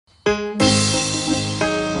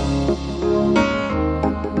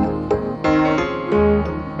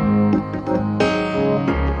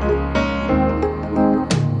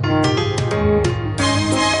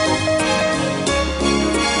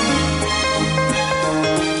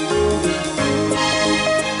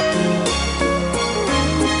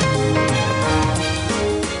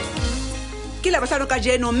ka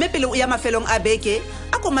jeno mme pele o ya mafelong a beke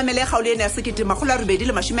a ko mamele gaole ene ya sekete magolo a robedi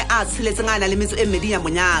le mashome a tsheletseng a na le metso e mmedi ya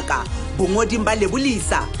Monyaka bongoding ba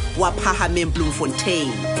Lebulisa wa Phahameng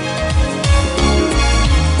Bloemfontein.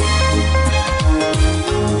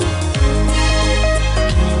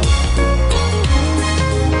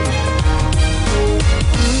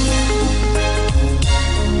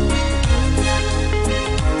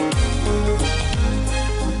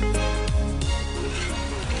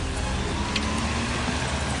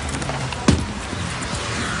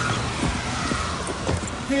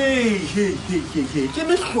 Hey, ke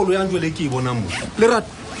mehlolo ya njwele ke bona mo. Lerato,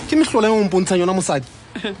 ke mehlolo ya mpontshang yona mosadi.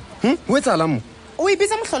 O etsala mo? O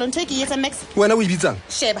ibitsa mohlolo ntho ke yetsa Max. Wena o ibitsang?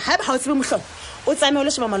 Sheba, ha ba tsebe mohlolo. O tsame o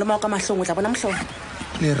le sheba maloma ka mahlong o tla bona mohlolo.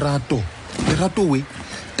 Lerato we.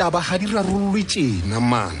 Taba ha di rarollwe tjena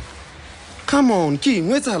man. Come on, ke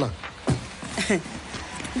o etsala?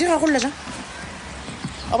 Di rarolla jang?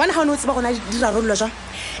 O bona ha o no tseba gona di rarolla jang?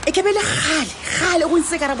 E ke bele gale go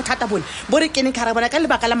ntse ka ra bothata bona bore ke ne ka ra bona ka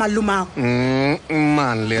lebaka la malomao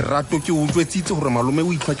man Lerato ke utlwetsitse gore malome o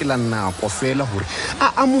itlhokela nako fela gore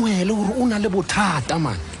a amohele gore o na le bothata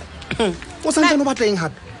man o santse no batleng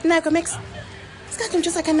hape nako Max ska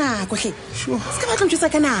tlontsa ka nako hle ska ba tlontsa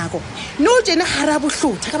ka nako no jena hara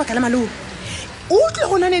bohlotha ka baka la malome o tle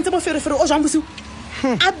gona nentse mo ferefere o jang bosiu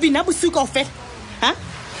a bina bosiu ka ofela ha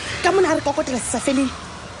ka mona re kokotela sa feleng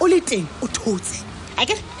o le teng o thotse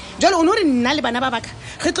akere jalo o no re nna le bana ba baka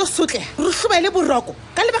re tlo sotle re hloba le boroko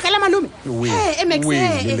ka lebaka la malome Max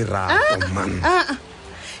Lerato man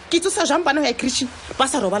ke tsosa jang bana ya Christian ba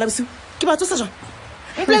sa robala bosiu ke ba tsosa jang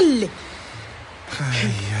blelle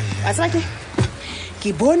a tsaka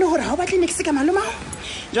ke bone hore ha o batle next ka maloma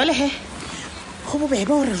jalo go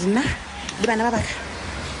bobebe hore runa le bana ba baka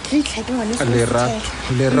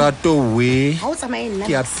Lerato we ha o tsamaye nna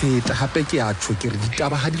ke a pheta hape ke a tsho ke re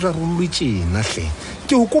ditaba ha di rarollwe tjena hle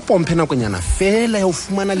ke o kopomphe nakonyana fela ya o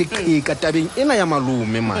fumana le qheka tabeng ena ya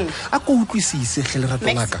malome man a ko utlwisise hle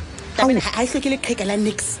Lerato la ka tabeng ha e hlokele qheka la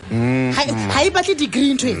nix ha e batle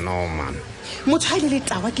degree ntwe no man motho ha ile le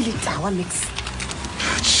tawa ke le tawa Max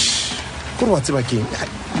go wa tseba ke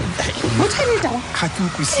motho ha ile tawa ha ke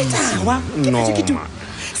utlwisise no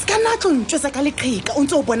kana tlontse ka le qheka o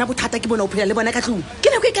ntse o bona bothata ke bona o phela le bona ka tlung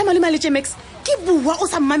ke nako e ka malema le Max ke bua o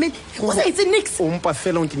sa mmamele o sa itse nix o mpa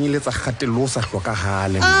fela o nkenyeletsa kgatelo sa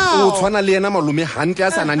hlokahale o tshwana le yena malome hantle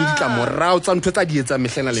a sa nang ditla morao tsa ntwe tsa di etsa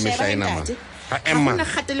mehlena le mehla ena ma ha emma na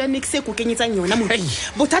kgatelo ya nix e go kenyetsang yona mo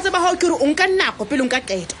bothata ba ha o ke re o nka nako pele o nka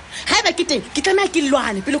qeto ha eba ke teng ke tlamaya ke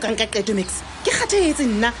lwane pele o ka nka qeto Max ke kgathetse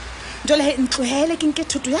nna jole he ntlohele ke nke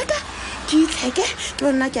thuto ya ka ke tleke ke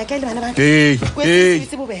bona ke a ka le bana ba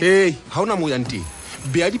hey ha ona mo ya nteng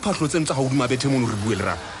be a diphahlo tse ntse ha o duma bethe mono re bue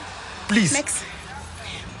Lerato please Max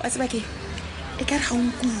wa tseba ke e ka re ha o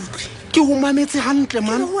nkutlwe ke ho mametse hantle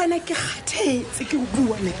man ke wena ke kgathetse ke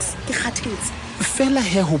bua Max ke kgathetse fela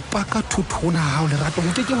he ho paka thuthona ha o Lerato o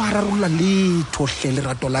ke wa rarolla letho hle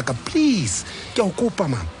Lerato la ka please ke o kopa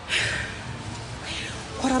man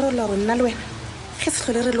o rarolla re nna le wena ke se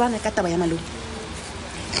tlhole re lwana ka taba ya malome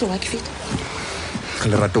tloa ke feta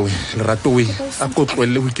Lerato we a ko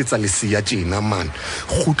tlwelle ho iketsa lesia tjena man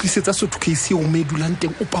go tlisetsa sotho case o me dulang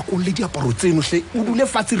teng o pakolle diaparo tseno hle o dule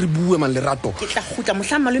fatshe re bue man Lerato ke tla gutla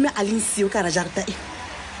mohlang malome a leng sio ka ra jarta e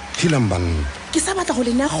hilamban ke sa batla go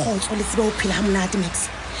lena khotso le tseba o phela ha monate Max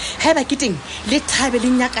ha ba ke teng le thabe le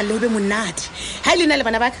nyaka le be monate ha ile na le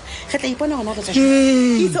bana ba ka re tla ipona hona re tsa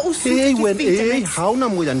itse o se ha ona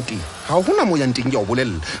mo ya nteng ha hona mo ya nteng ke a o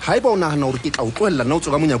bolella ha eba o nahana hore ke tla o tlohella na o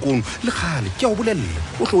tsoka Monyakong le khale ke a o bolella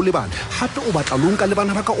o tlo le bana hape o batla lonka le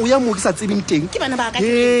bana ba ka o ya mo ke sa tsebeng teng ke bana ba ka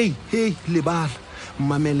le bala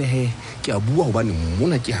mmamele he ke a bua hobane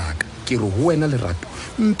mona ke haka ke re ho wena Lerato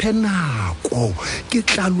mphe nako ke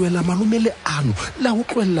tla lwela malome le ano la ho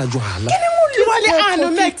tlohella jwala le ano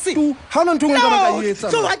Max ha ona ntho ngwe ka ba ka etsa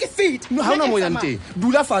so ha ke fit ha ona mo ya nteng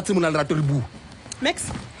dula fatshe mona Lerato re bua Max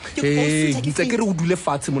ke tse ke re o dule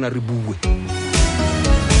fatshe mona re bue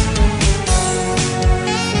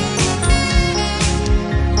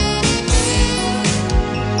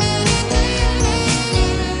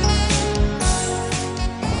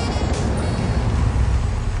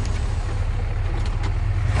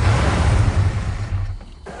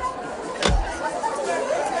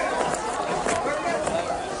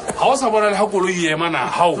ha o sa bona le ha koloi e mana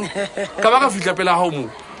hao ka ba ka fitla pela hao mo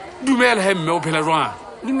dumela he mme o phela jwang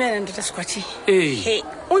dumela ntata Squatty he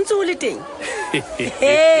o ntse o le teng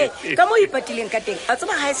ka mo ipatileng ka teng a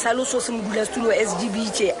tseba ha e salo so se modula studio SDB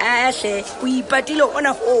tse a hle o ipatile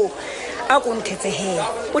ona ho a go nthetse he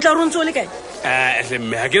o tla re ntse o le kae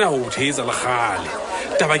mme ha ke na ho thetsa le gale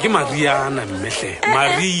taba ke Mariana mmehle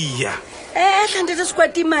Maria tlhandete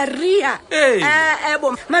sekwati Maria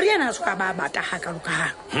bo Maria na so ka ba bata ha ka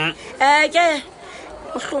loka ke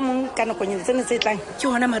mohlomong ka nakong le tsene tse tlang ke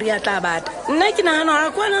hona Maria tla bata nna ke nagana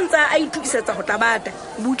ga kwana ntse a ithukisetsa go tla bata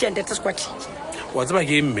butlendete sekwati wa tseba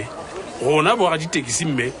ke mme gona bo ga ditekisi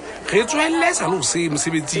mme ge tswelle sa lo se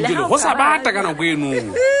mosebetsing le go sa bata kana go eno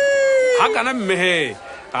ha kana mme he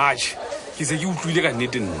ke se ke utlwile ka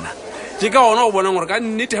nnete nna ke ka ona o bona gore ka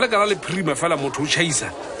nnete hele kana le prima fela motho o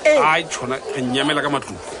chaisa tshona re nyamela ka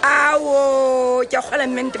matlu awo ke gola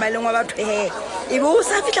mente ba lengwa batho he e bo o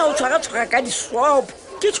sa fitla o tshwara ka diswap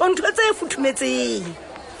ke tshonto tse futhumetseng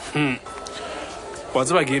wa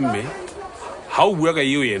tseba ke mme ha o bua ka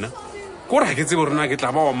eo yena gore ha ke tsebe rena ke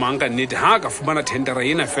tla ba wa mang ka nnete ha ka fumana tendera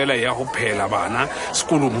ena fela ya go phela bana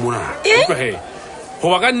sekolong mona he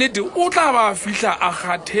goba ka nnete o tla ba fihla a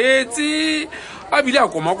kgathetse a bile a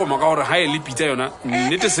komakoma ka gore ha e le pitsa yona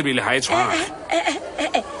nnete sebele ha e tshware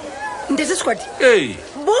ntete sekwadi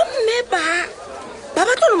bomme ba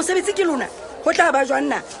batlo le mosebetsi ke lona go tla ba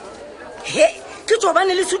jwanna he ke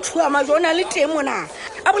tsobane le sethuama jona le teng mona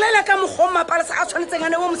a bolela ka mogoma palesa a tshwanetseng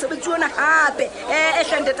ane wa mosebetsi yona gape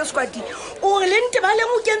tlhandete sekwadi o re le nte ba le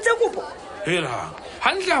mo kentse kopo hela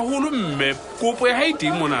hantle haholo mme kopo ya ha e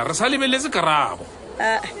teng mona re sa lebeletse karabo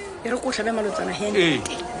e re ko tlhabe malotsana he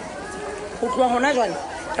go tloa gona jwale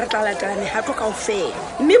re tla latela mehato kaofela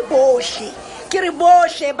mme bohle ke re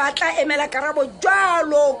bohle ba tla emela karabo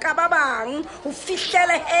jalo ka ba bang go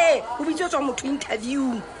fihlele he go bitsetswa motho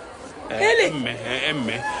interview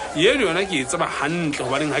emme yeno yona ke e tseba hantle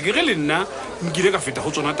gobaneng ga ke ge le nna nkile ka feta go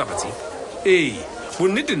tsona taba tse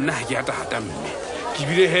bonnete nna ga ke hata mme ke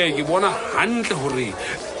bile he ke bona hantle gore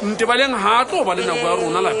nte ba leng ha tlo ba le nako ya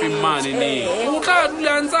rona lapeng mane ne o tla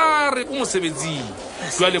dula ntsa re ko mosebetsing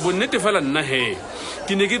jwale bonnete fela nna he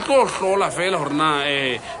ke ne ke tlo hlola fela gore na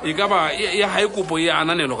e ka ba ya hae kopo e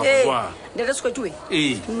ananelo ka jwa ndete sekwetwe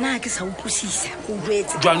nna ke sa utlwisisa go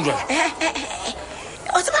jwetse jwang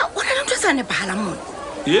o tsaba o na ntse sa ne bala mona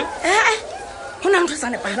ho na ntse sa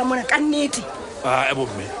ne bala mona ka nnete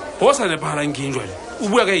bomme ho sa ne bala nkeng jwale o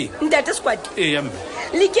bua ka eng ndete sekwati ya mme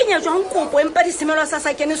le kenya jwang kopo empa di semelo sa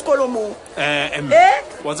kene sekolo mo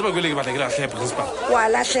wa tseba ke le ke batla ke la hle principal wa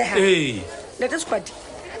la hleha ndete sekwati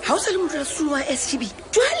ha o sa le motlasuwa SGB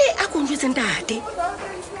jwale a konjwetse ntate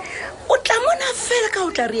o tla mona fela ka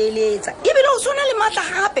o tla reeletsa e bile o sona le matla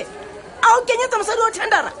gape a o kenyetsa mosadi o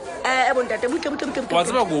tendera bontate butle wa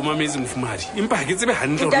tseba go mametse mofumadi empa ha ke tsebe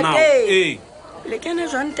hantle gore na le kena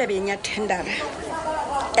jwang tabeng ya tendera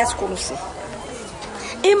ya sekolo se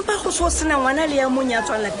empa go so sena ngwana le ya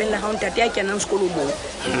monyatswang lapeng la ga ntate ya kenang sekolo mo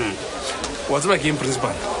wa tseba ke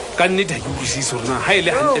principal ka nnete ha ke utlwisise gore na ha e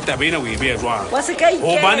le hantle taba ena o e beya jwang wa se ka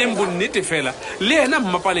gobaneng bonnete fela le ena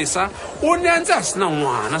mmapalesa o ne a ntse a sena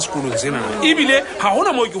ngwana sekolong sena ebile ga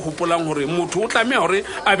gona mo ke gopolang gore motho o tlameya gore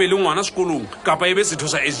a be le ngwana sekolong kapa e be setho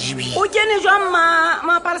sa SGB o kene jwang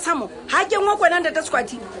mmapalesa mo ga ke ngwe kwena ntate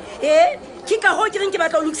sekwati ke ka go ke reng ke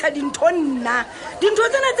batla o lokisa dintho nna dintho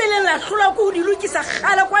tsena tse leng la hlola ko di lokisa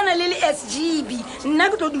gala kwana le SGB nna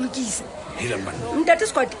ke tlo di lokisa ntate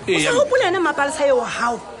sekwati o sa gopolene mmapalesa eo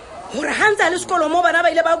hao gore hantsa le sekolo mo bana ba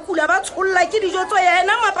ile ba kula ba tsholla ke dijo tso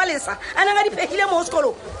yena mapalesa a nang a di phehile mo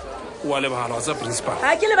sekolo wa lebala wa tsa principal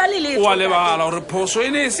ha ke le ba le letho wa lebala gore phoso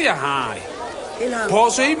ene e se ya hae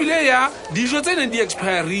phoso e bile ya dijo tse neng di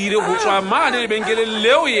expireile go tswa mane lebenkeleng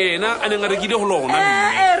leo yena a neng a rekile go lona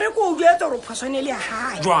re ko o jwetsa gore phoso ene le ya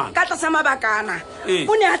hae ka tlasa mabakana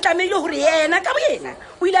o ne a tlamehile gore yena ka bo yena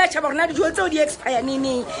o ile a tšhaba gorena dijo tseo di expire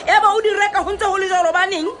neneng e ba o di reka go ntse go le jalo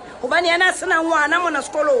baneng gobane yana a sena ngwana mona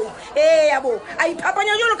sekolong yabo a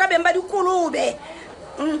iphapanya jalo ka beng ba dikolobe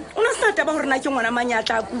o na sena taba gore na ke ngwana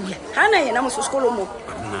manyatla a kula ga na yena moso sekolo mo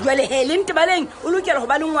jwale he le ntebaleng o lokela go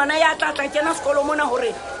ba le ngwana ya tlatla kena sekolo mona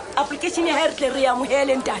gore application ya hae re tle re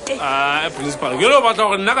amohele ntate principal ke lo batla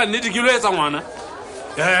gore nna ka nnete ke lo etsa ngwana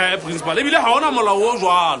principal ebile ga ona molao o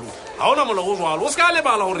jwalo ga ona molao o jwalo o se ka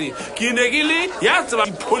lebala gore ke ne ke le ya tseba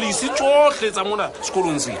dipolicy tsotlhe tsa mona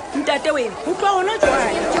sekolong se ntate wena go tloa gona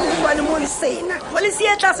jwale ke bokwane mo le sena policy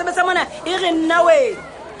e tla sebetsa mona e re nna wena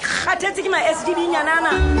kgathetse ke ma SGB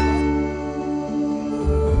nyanana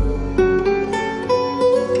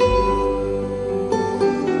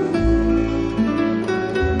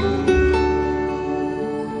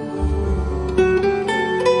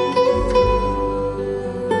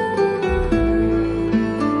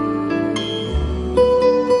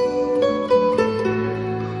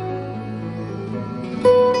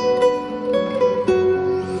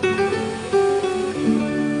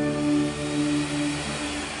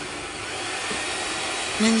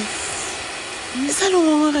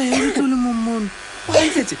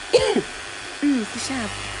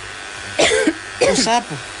o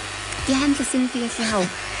shapo ke hantle sentle hle hao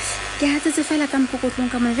ke hatsetse fela ka mpokotlong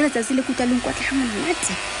ka mona jela tsatsi le kutla leng kwa tla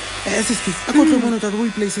monate siski a go tlo bona tla go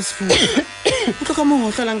places food o tlo ka mo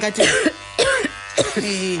hotlelang ka teng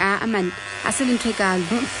man a se le ntho e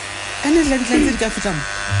kalo ane la ditlanze di ka fitla mo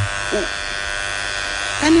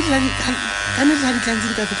ane la ditlanze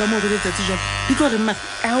di ka fitla mo go letsatsi jwa di tlo re mma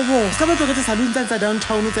a bo ska ba tlo go tsa tsa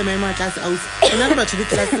downtown o tsamaye ma class house ena re batho di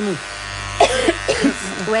class mo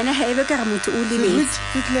wena ha ebe ka re motho o le le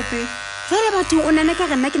fela batho o nana ka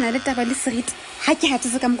re nna ke na le taba le seriti ha ke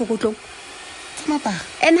hatsetse ka mokokotlong mapa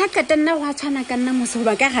ene ha ka tana go a tshwana ka nna mose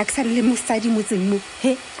ba ka ga ke sa le mosadi motseng mo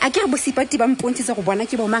he a ke re bosipati ba mpontse go bona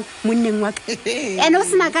ke bomang monneng wa ka ene o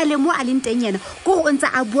sena ka le mo a leng teng yena go go ntse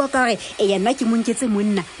a bua ka re yena ke monketse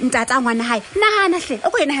monna ntata ngwana hae nahana hle o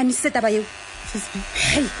go ena hanisitse taba eo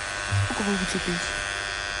hey o go botse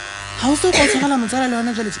ha o so go tshwara motsala le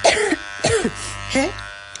hona jale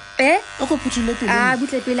he o go phutule pele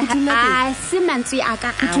butle pele ha se mantswe a ka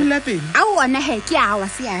phutula pele a ona he ke a wa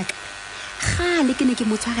se yaka gale ke ne ke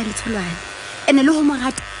motshware le tsholwane ene le ho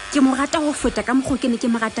morata ke morata ho fota ka mokgo ke ne ke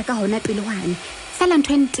morata ka hona pele hwane fela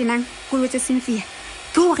ntho e ntenang go lwetse Cynthia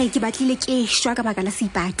ke hore ke batlile ke shwa ka baka la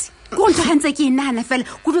seipati go ntho hantse ke nahana fela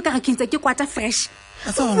go tlo ka re ke ntse ke kwata fresh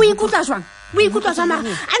o ikutlwa jwang mara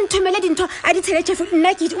a nthomele dintho a di tshele tšhefu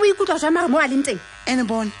nna ke o ikutlwa jwang mara mo a leng teng ene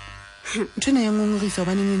bona ntho ena ya ngongorisa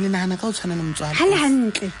ba neng le nahana ka o tshwana le motswala ha le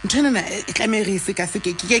hantle ntho ena e tlamerise ka se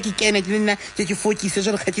ke kena ke le nna ke focus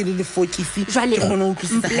jalo ga ke le focus jwale ke gona o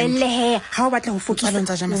tlositsa le he ha o batla ho focus Tswalo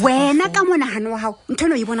ntsa jama wena ka mona hano wa hao ntho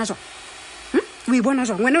eno o bona jwang o bona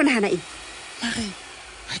jwang wena o nahana eng mare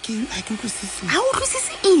ha ke utlwisisi ha o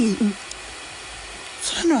utlwisisi eng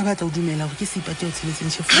tswana ba batla o dumela gore ke seipati o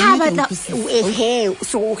tsheletseng tšhefu ha batla he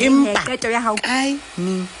so empa ka ya hao kae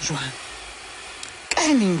ning jwang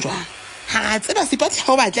ha tseba seipati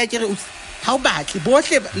ha o batla ke re ha o batle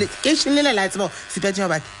bohle ke shinle la tseba seipati ha o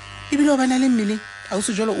batla ebile o bana le mmele ha o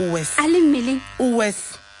se jalo o wes a le mmeleng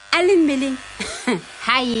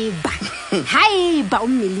haeba o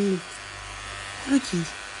mmeleng okay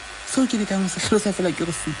so ke le ka mo se hlosa fela ke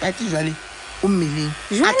re seipati jwale o mmeleng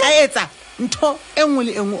a ka etsa ntho engwe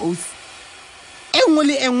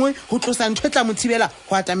le engwe ho tlosa ntho tla mothibela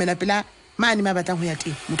ho atamela pela mane ma batlang ho ya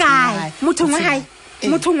teng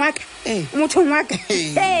mothong wa ka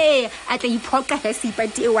a tla iphoka ha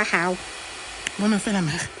seipati wa hao bona fela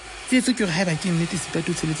mara tse ke re ha ba ke nnete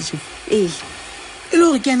seipati o tshebetse tšhefu e le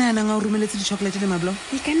hore ke ana nga o romeletse di-chocolate le mablao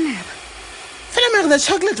e ka nnaba fela mara the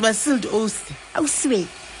chocolate was sealed auswe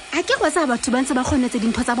a ke go sa batho ba ntse ba kgonetse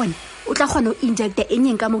dintho tsa bone o tla kgona o injecta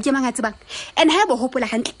enyeng ka mo ke mangatse bang and ha ba hopola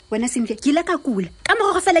hantle wena Cynthia ke ile ka kula ka mo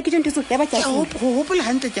go fela ke ntse ya ba ke hopola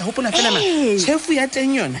hantle ke hopola fela ma chefu ya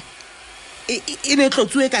teng yona e ne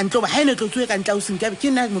tlotsuwe ka ntlo ba ha ne tlotsuwe ka ntla o seng ke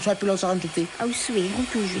nna motho wa pele o sa ntlo tse auswe go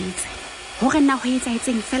ke o jetsa hore nna go etsa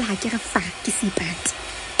etseng fela ha ke re fa ke seipati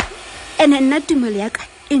ene nna tumelo ya ka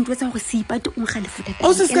e ntwetsa gore seipati o nkga lefuta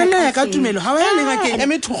o se ska nna ya ka tumelo ha wa ya lenga ke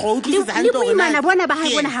eme thogo o tlisa hantle gore na bona ba ha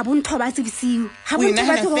bona ha bontho ba tsebisiwe ha bontho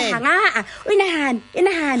ba tlo hanga o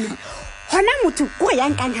inahane hona motho go ya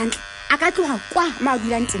nkang hantle a ka tloga kwa ma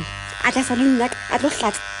dulang teng a tla sa nna a tlo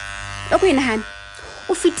hlatsa o go inahane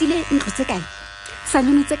o fitile ntlo tse kae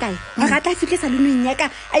saluni tse kae ga tla fitle saluneng ya ka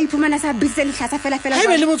a iphumana sa bitse le hlatsa fela ha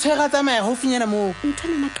be le motshwega tsamaya ho finyana mo ntho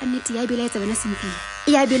nna ka nnete ya belaetsa bona Cynthia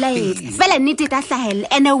ya belaetsa fela nnete ta hlahelle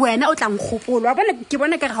ene wena o tla nkgopola wa bona ke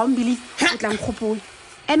bona ka re ha o mbili o tla nkgopola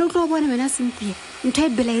ene o tlo bona wena Cynthia ntho e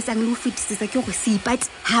belaetsang le ho fetisisa ke gore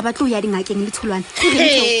seipati ha ba tlo ya dingakeng le tsholwana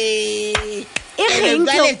e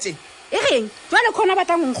reng jwale khona ba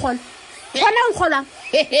tla nkgola khona nkgolang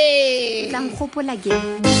tla nkgopola ke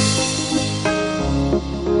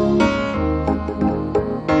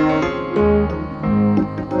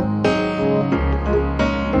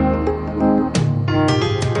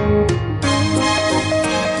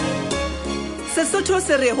Sesotho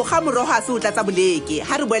se re ho ga moroho ha se o tlatsa boleke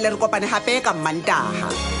ha re boele re kopane hape ka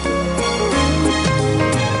Mantaha.